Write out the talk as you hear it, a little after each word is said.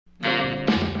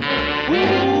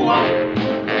Ooh-ah,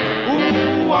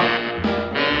 ooh-ah,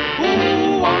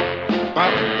 ooh-ah.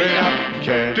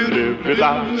 Can't live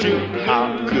without you.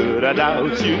 How could I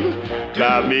doubt you?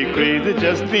 Drive me crazy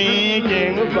just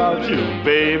thinking about you,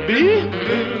 baby.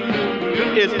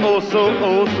 It's oh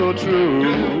so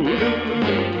true.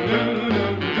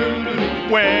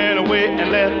 Went away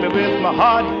and left me with my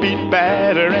heartbeat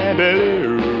battered and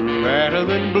blue. Better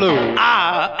than blue.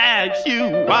 I ask you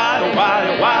why,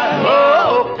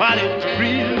 oh, why did you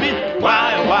leave me?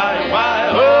 Why,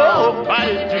 oh, why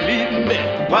did you leave me?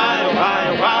 Why,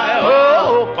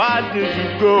 oh, why did you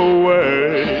go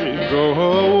away? Go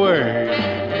away.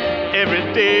 Every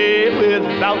day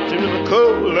without you is a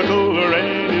cold,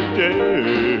 rainy day.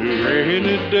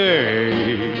 Rainy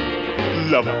day.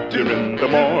 Loved you in the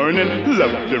morning,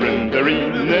 loved you in the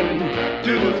evening.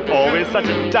 You was always such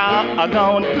a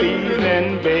doggone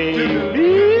pleasing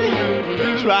baby.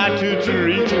 Try to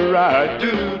treat you right.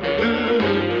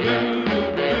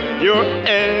 Your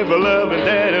ever-loving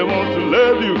daddy wants to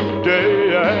love you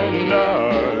day and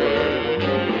night.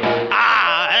 I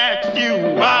asked you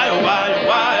why,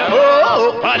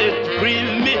 oh, why did you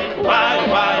grieve me? Why,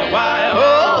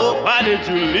 oh, why did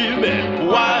you leave me?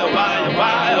 Why,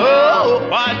 oh,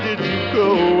 why did you go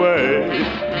away?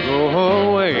 Go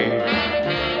away.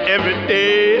 Every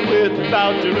day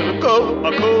without you is a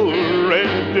cold,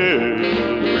 rainy day.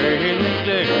 Rainy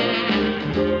day.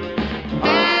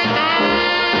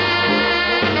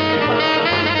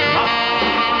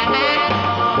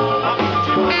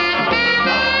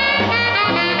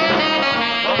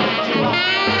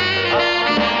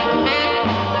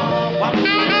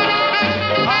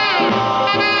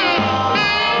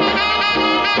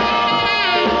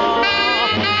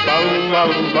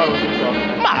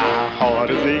 My heart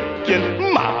is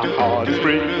aching, my heart is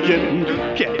breaking.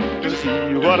 Can't you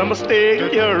see what a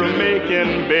mistake you're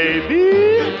making, baby?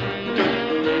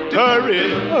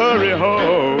 Hurry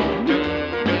home.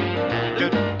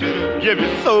 Give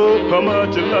you so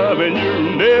much love and you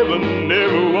never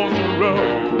want to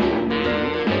roam.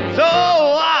 So I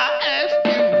ask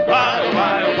you why,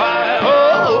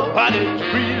 oh, why did you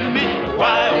leave me?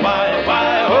 Why,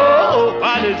 oh,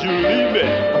 why did you leave me?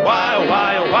 Why,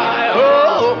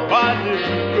 oh, why did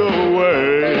you go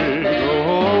away? Go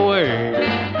away.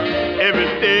 Every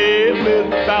day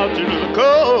without you is a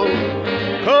cold